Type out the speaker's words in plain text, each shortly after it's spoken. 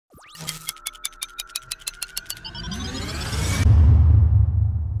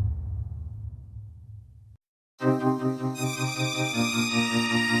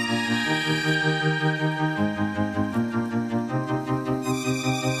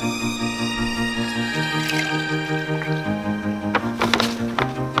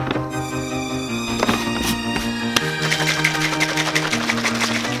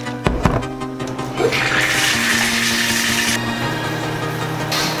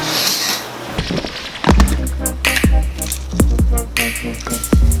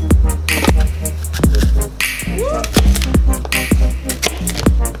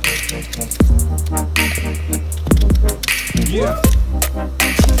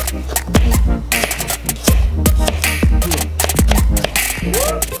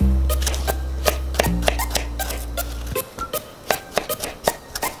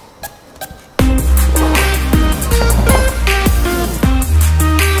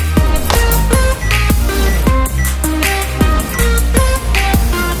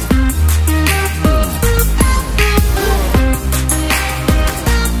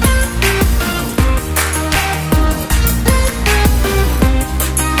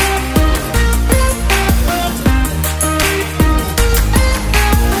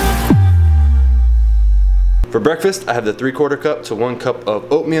For breakfast, I have the 3/4 cup to 1 cup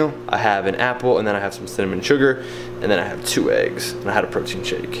of oatmeal. I have an apple, and then I have some cinnamon sugar, and then I have 2 eggs, and I had a protein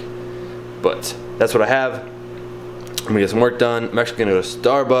shake. But that's what I have. I'm gonna get some work done. I'm actually gonna go to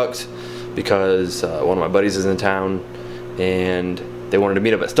Starbucks because one of my buddies is in town, and they wanted to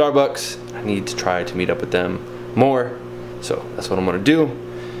meet up at Starbucks. I need to try to meet up with them more, so that's what I'm gonna do,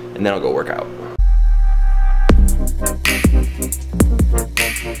 and then I'll go work out.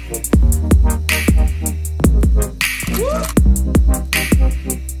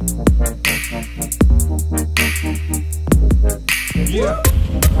 Yeah.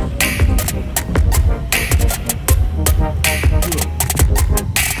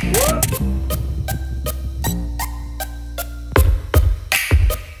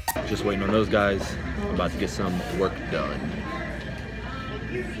 Just waiting on those guys. I'm about to get some work done.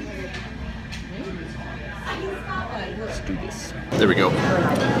 Let's do this. There we go.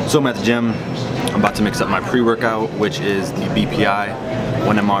 So I'm at the gym. I'm about to mix up my pre-workout, which is the BPI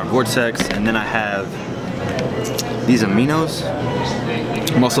 1MR Vortex, and then I have these aminos,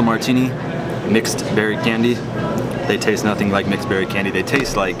 Muscle Martini, mixed berry candy. They taste nothing like mixed berry candy. They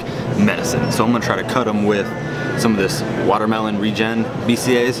taste like medicine. So I'm gonna try to cut them with some of this watermelon regen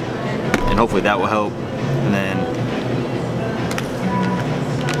BCAAs, and hopefully that will help. And then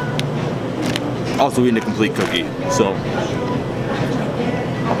also eating a complete cookie. So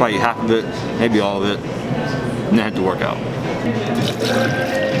I'll probably eat half of it, maybe all of it, and then head to work out.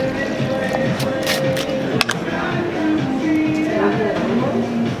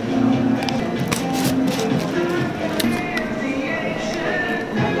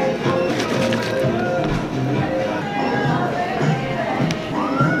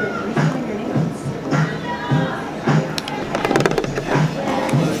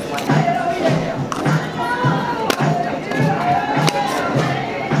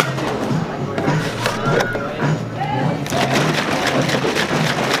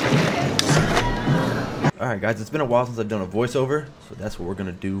 Alright guys, it's been a while since I've done a voiceover, so that's what we're going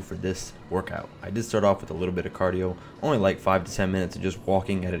to do for this workout. I did start off with a little bit of cardio, only like 5 to 10 minutes of just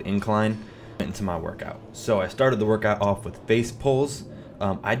walking at an incline into my workout. So I started the workout off with face pulls.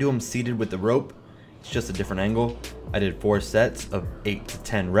 I do them seated with the rope, it's just a different angle. I did 4 sets of 8 to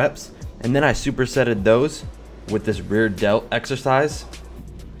 10 reps, and then I supersetted those with this rear delt exercise.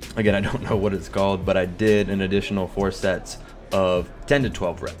 Again, I don't know what it's called, but I did an additional 4 sets of 10 to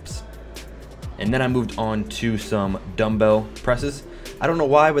 12 reps. And then I moved on to some dumbbell presses. I don't know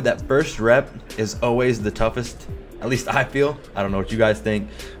why, but that first rep is always the toughest. At least I feel. I don't know what you guys think,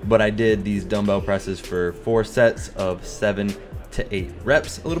 but I did these dumbbell presses for 4 sets of 7 to 8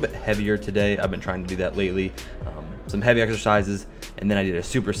 reps. A little bit heavier today. I've been trying to do that lately. Some heavy exercises, and then I did a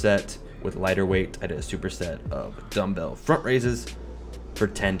superset with lighter weight. I did a superset of dumbbell front raises for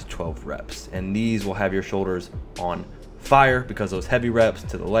 10 to 12 reps. And these will have your shoulders on fire because those heavy reps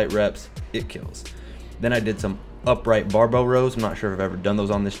to the light reps, it kills. Then I did some upright barbell rows. I'm not sure if I've ever done those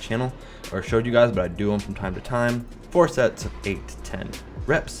on this channel or showed you guys, but I do them from time to time. 4 sets of 8 to 10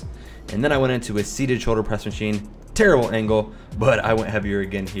 reps. And then I went into a seated shoulder press machine. Terrible angle, but I went heavier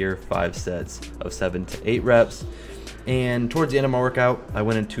again here. 5 sets of 7 to 8 reps. And towards the end of my workout, I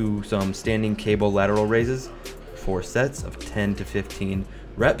went into some standing cable lateral raises. 4 sets of 10 to 15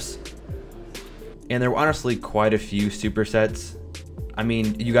 reps. And there were honestly quite a few supersets. I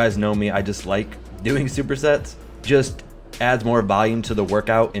mean, you guys know me, I just like doing supersets. Just adds more volume to the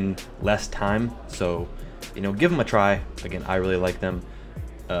workout in less time. So, you know, give them a try. Again, I really like them.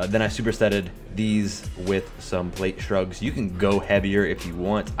 Then I supersetted these with some plate shrugs. You can go heavier if you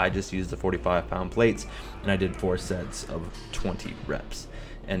want. I just used the 45-pound plates, and I did 4 sets of 20 reps.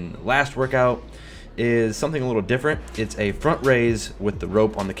 And the last workout is something a little different. It's a front raise with the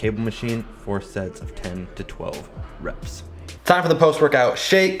rope on the cable machine, 4 sets of 10 to 12 reps. Time for the post-workout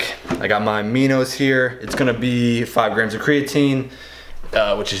shake. I got my aminos here. It's gonna be 5 grams of creatine,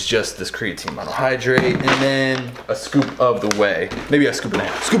 which is just this creatine monohydrate, and then a scoop of the whey. Maybe a scoop and a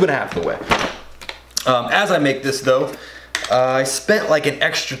half of the whey. As I make this though, I spent like an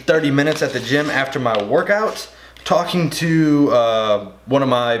extra 30 minutes at the gym after my workout talking to one of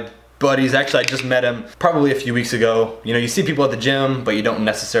my buddies. Actually, I just met him probably a few weeks ago. You know, you see people at the gym, but you don't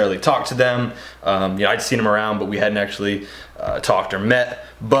necessarily talk to them. You know, I'd seen him around, but we hadn't actually talked or met.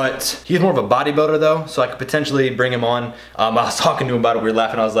 But he's more of a bodybuilder though, so I could potentially bring him on. I was talking to him about it, we were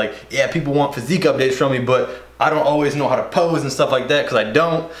laughing. I was like, yeah, people want physique updates from me, but I don't always know how to pose and stuff like that because I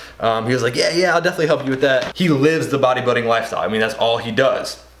don't. He was like, yeah, I'll definitely help you with that. He lives the bodybuilding lifestyle. I mean, that's all he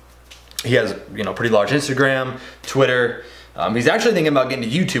does. He has, you know, pretty large Instagram, Twitter. He's actually thinking about getting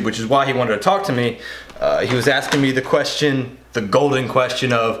to YouTube, which is why he wanted to talk to me. He was asking me the question, the golden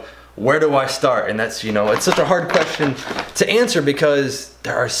question of, where do I start? And that's, you know, it's such a hard question to answer because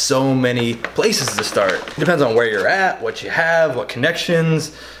there are so many places to start. It depends on where you're at, what you have, what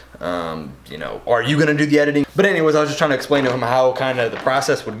connections, you know, are you gonna do the editing? But anyways, I was just trying to explain to him how kind of the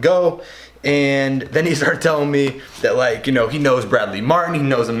process would go. And then he started telling me that, like, you know, he knows Bradley Martin, he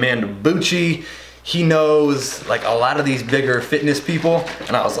knows Amanda Bucci, he knows like a lot of these bigger fitness people.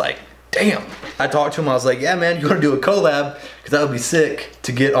 And I was like, damn. I talked to him, I was like, yeah man, you wanna do a collab? Because that would be sick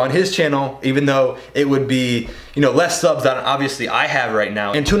to get on his channel, even though it would be, you know, less subs than obviously I have right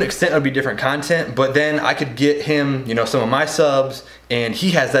now. And to an extent it would be different content, but then I could get him, you know, some of my subs, and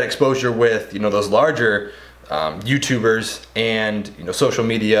he has that exposure with, you know, those larger YouTubers and, you know, social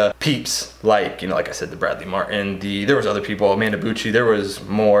media peeps, like, you know, like I said, the Bradley Martin, there was other people, Amanda Bucci, there was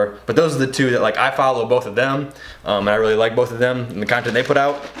more, but those are the two that, like, I follow both of them, and I really like both of them and the content they put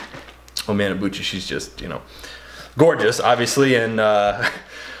out. Amanda Bucci, she's just, you know, gorgeous, obviously, and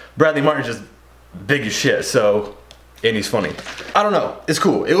Bradley Martin's just big as shit, so, and he's funny. I don't know, it's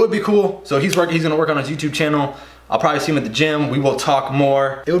cool, it would be cool. So he's gonna work on his YouTube channel. I'll probably see him at the gym, we will talk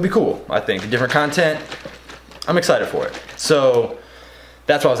more. It would be cool, I think, different content. I'm excited for it. So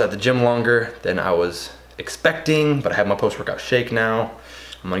that's why I was at the gym longer than I was expecting, but I have my post-workout shake now.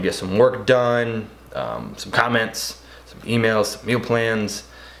 I'm gonna get some work done, some comments, some emails, some meal plans,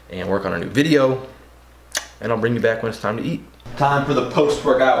 and work on a new video. And I'll bring you back when it's time to eat. Time for the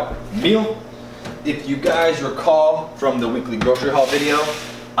post-workout meal. If you guys recall from the weekly grocery haul video,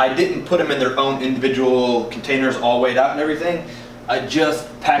 I didn't put them in their own individual containers all weighed out and everything. I just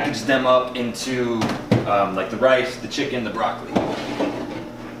packaged them up into like the rice, the chicken, the broccoli.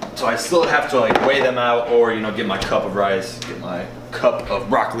 So I still have to like weigh them out, or, you know, get my cup of rice, get my cup of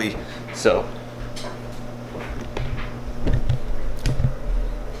broccoli. So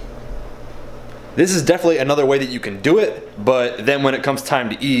this is definitely another way that you can do it, but then when it comes time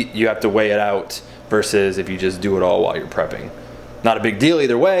to eat, you have to weigh it out versus if you just do it all while you're prepping. Not a big deal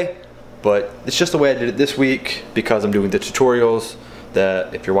either way, but it's just the way I did it this week because I'm doing the tutorials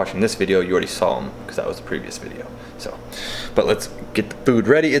that if you're watching this video, you already saw them because that was the previous video. So, but let's get the food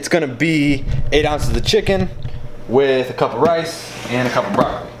ready. It's gonna be 8 ounces of chicken with a cup of rice and a cup of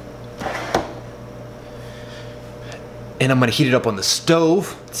broccoli. And I'm gonna heat it up on the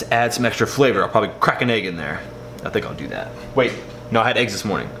stove to add some extra flavor. I'll probably crack an egg in there. I think I'll do that. Wait, no, I had eggs this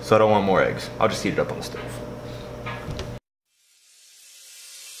morning, so I don't want more eggs. I'll just heat it up on the stove.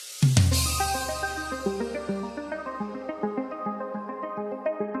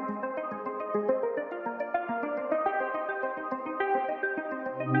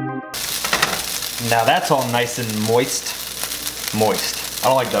 Now that's all nice and moist. Moist. I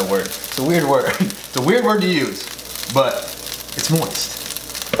don't like that word. It's a weird word. It's a weird word to use, but it's moist.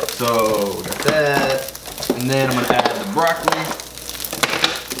 So got that, and then I'm gonna add the broccoli.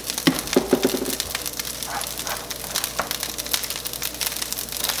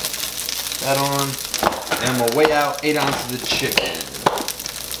 That on, and I'm gonna weigh out 8 ounces of chicken.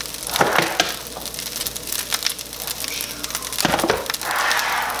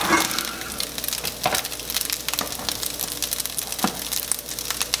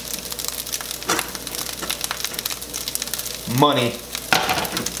 Money.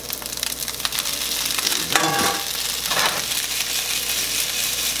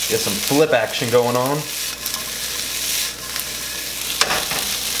 Get some flip action going on.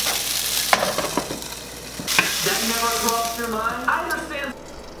 That never crossed your mind? I understand.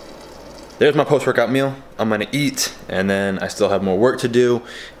 There's my post-workout meal. I'm gonna eat, and then I still have more work to do,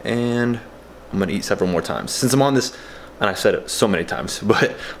 and I'm gonna eat several more times. Since I'm on this, and I've said it so many times,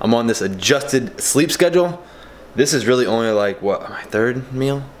 but I'm on this adjusted sleep schedule, this is really only like, what, my third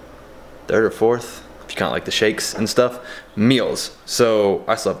meal? Third or fourth, if you count like the shakes and stuff, meals. So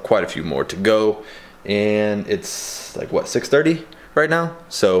I still have quite a few more to go, and it's like, what, 6:30 right now?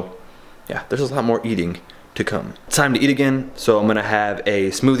 So yeah, there's a lot more eating to come. It's time to eat again, so I'm gonna have a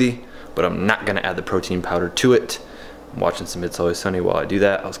smoothie, but I'm not gonna add the protein powder to it. I'm watching some It's Always Sunny while I do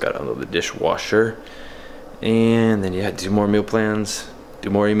that. I also gotta unload the dishwasher. And then yeah, do more meal plans, do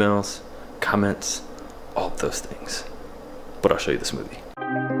more emails, comments, all of those things. But I'll show you the smoothie.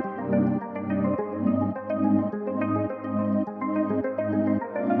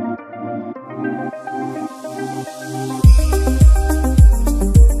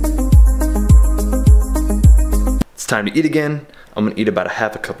 It's time to eat again. I'm gonna eat about a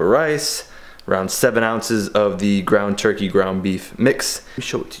half a cup of rice, around 7 ounces of the ground turkey, ground beef mix. Let me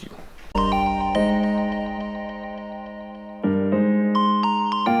show it to you.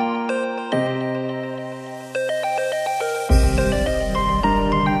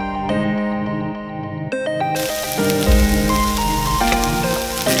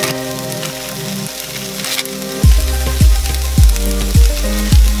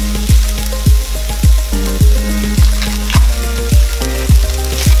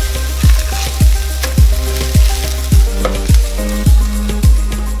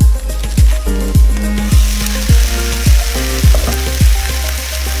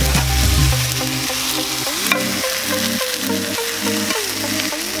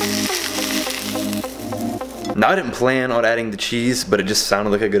 Now I didn't plan on adding the cheese, but it just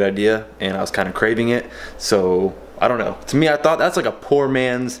sounded like a good idea and I was kind of craving it. So I don't know. To me, I thought that's like a poor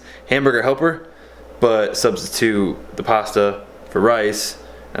man's hamburger helper, but substitute the pasta for rice,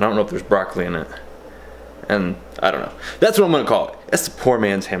 and I don't know if there's broccoli in it. And I don't know. That's what I'm gonna call it. That's the poor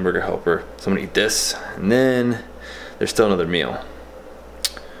man's hamburger helper. So I'm gonna eat this, and then there's still another meal.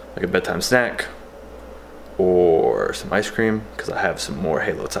 Like a bedtime snack, or some ice cream, because I have some more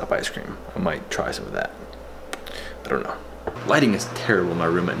Halo Top ice cream. I might try some of that. I don't know. Lighting is terrible in my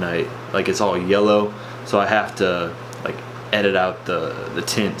room at night. Like, it's all yellow, so I have to like edit out the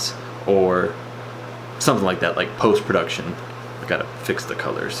tints or something like that, like post-production. I gotta fix the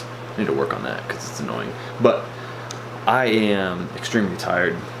colors. I need to work on that because it's annoying. But I am extremely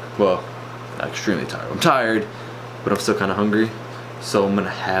tired. Well, not extremely tired. I'm tired, but I'm still kind of hungry. So I'm gonna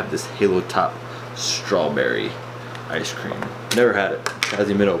have this Halo Top strawberry ice cream. Never had it. It hasn't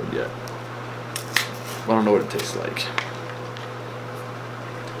even been opened yet. I don't know what it tastes like.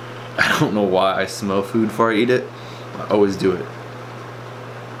 I don't know why I smell food before I eat it. I always do it.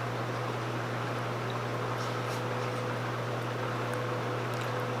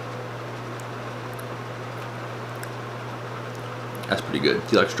 That's pretty good.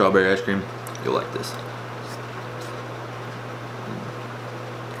 If you like strawberry ice cream, you'll like this.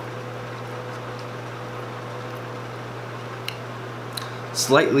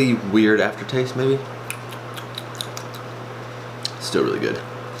 Slightly weird aftertaste, maybe. Still really good.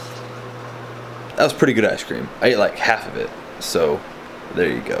 That was pretty good ice cream. I ate like half of it, so there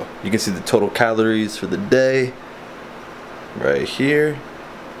you go. You can see the total calories for the day right here.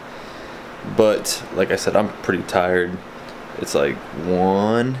 But like I said, I'm pretty tired. It's like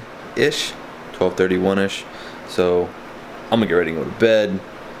 1-ish, 12:31-ish. So I'm gonna get ready to go to bed,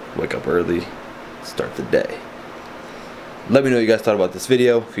 wake up early, start the day. Let me know what you guys thought about this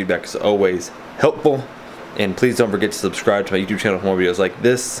video. Feedback is always helpful. And please don't forget to subscribe to my YouTube channel for more videos like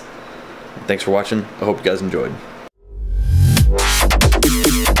this. Thanks for watching. I hope you guys enjoyed.